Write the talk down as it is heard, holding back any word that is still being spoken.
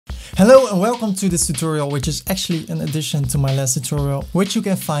Hello and welcome to this tutorial, which is actually an addition to my last tutorial, which you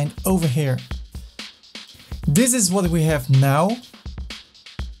can find over here. This is what we have now.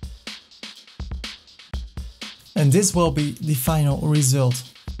 And this will be the final result.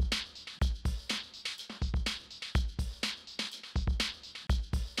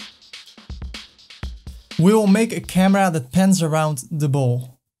 We will make a camera that pans around the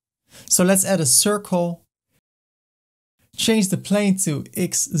ball. So let's add a circle. Change the plane to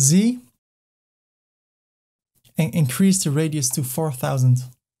XZ and increase the radius to 4000.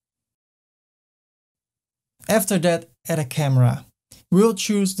 After that, add a camera. We'll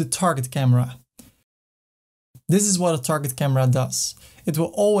choose the target camera. This is what a target camera does. It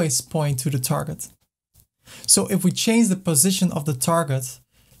will always point to the target. So if we change the position of the target,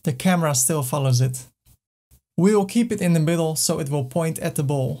 the camera still follows it. We will keep it in the middle so it will point at the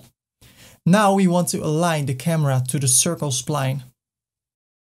ball. Now we want to align the camera to the circle spline.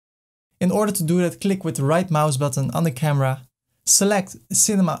 In order to do that, click with the right mouse button on the camera, select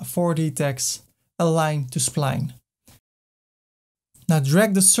Cinema 4D text, Align to Spline. Now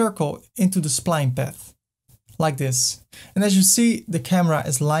drag the circle into the spline path, like this. And as you see, the camera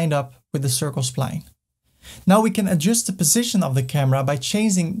is lined up with the circle spline. Now we can adjust the position of the camera by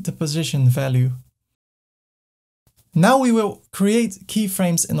changing the position value. Now we will create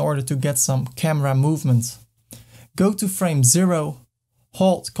keyframes in order to get some camera movement. Go to frame 0,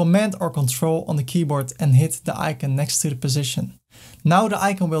 hold Command or Control on the keyboard and hit the icon next to the position. Now the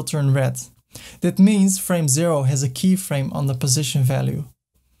icon will turn red. That means frame 0 has a keyframe on the position value.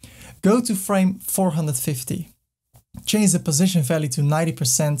 Go to frame 450. Change the position value to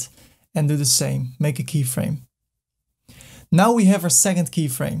 90% and do the same, make a keyframe. Now we have our second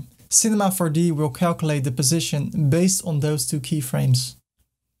keyframe. Cinema 4D will calculate the position based on those two keyframes.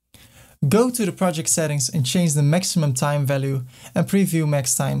 Go to the project settings and change the maximum time value and preview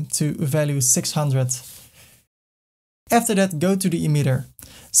max time to value 600. After that, go to the emitter,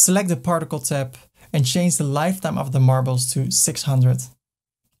 select the particle tab and change the lifetime of the marbles to 600.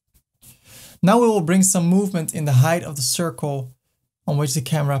 Now we will bring some movement in the height of the circle on which the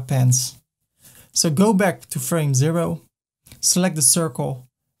camera pans. So go back to frame 0, select the circle,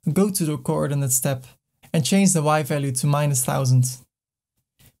 go to the coordinates tab and change the Y value to -1000.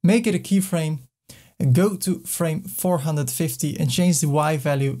 Make it a keyframe and go to frame 450 and change the Y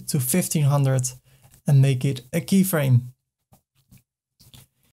value to 1500 and make it a keyframe.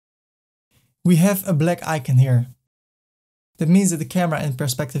 We have a black icon here. That means that the camera in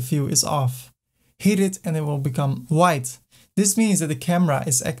perspective view is off. Hit it and it will become white. This means that the camera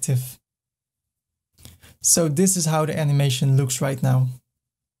is active. So this is how the animation looks right now.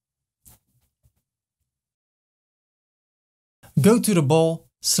 Go to the ball,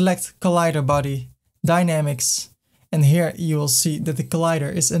 select Collider Body, Dynamics, and here you will see that the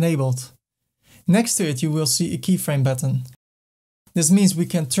collider is enabled. Next to it you will see a keyframe button. This means we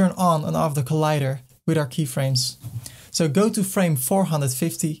can turn on and off the collider with our keyframes. So go to frame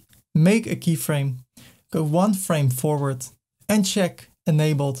 450, make a keyframe, go one frame forward, uncheck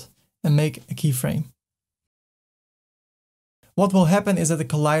Enabled and make a keyframe. What will happen is that the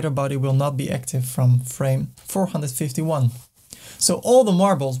collider body will not be active from frame 451. So all the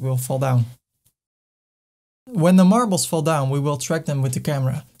marbles will fall down. When the marbles fall down, we will track them with the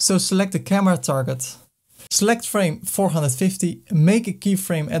camera. So select the camera target, select frame 450, make a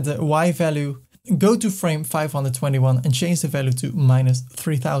keyframe at the Y value, go to frame 521 and change the value to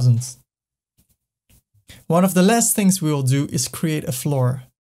 -3000. One of the last things we will do is create a floor.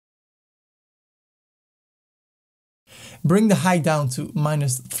 Bring the height down to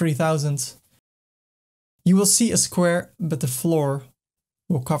 -3000. You will see a square, but the floor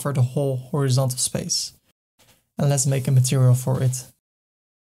will cover the whole horizontal space. And let's make a material for it.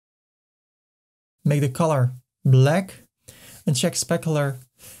 Make the color black and check specular.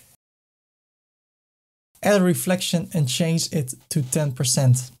 Add a reflection and change it to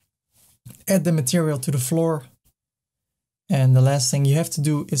 10%. Add the material to the floor. And the last thing you have to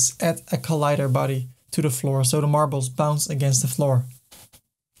do is add a collider body to the floor so the marbles bounce against the floor.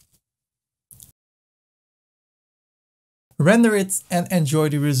 Render it and enjoy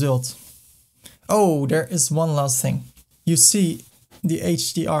the result. Oh, there is one last thing. You see the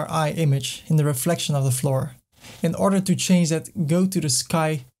HDRI image in the reflection of the floor. In order to change that, go to the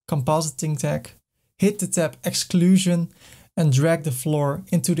Sky Compositing tag, hit the tab Exclusion and drag the floor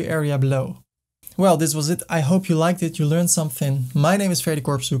into the area below. Well, this was it. I hope you liked it, you learned something. My name is Freddy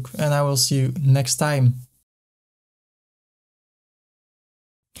Korpshoek and I will see you next time.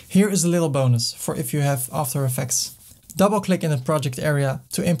 Here is a little bonus for if you have After Effects. Double click in the project area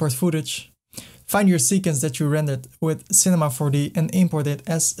to import footage. Find your sequence that you rendered with Cinema 4D and import it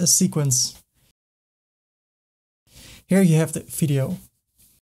as a sequence. Here you have the video.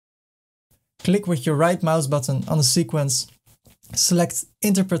 Click with your right mouse button on the sequence, select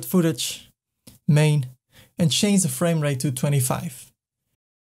Interpret Footage, Main, and change the frame rate to 25.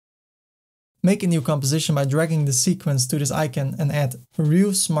 Make a new composition by dragging the sequence to this icon and add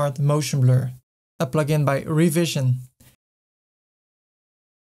Real Smart Motion Blur, a plugin by Revision.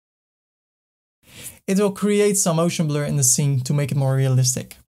 It will create some motion blur in the scene to make it more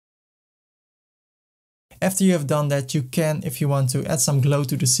realistic. After you have done that, you can, if you want to, add some glow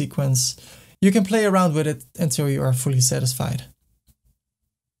to the sequence. You can play around with it until you are fully satisfied.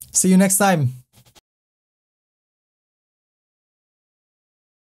 See you next time!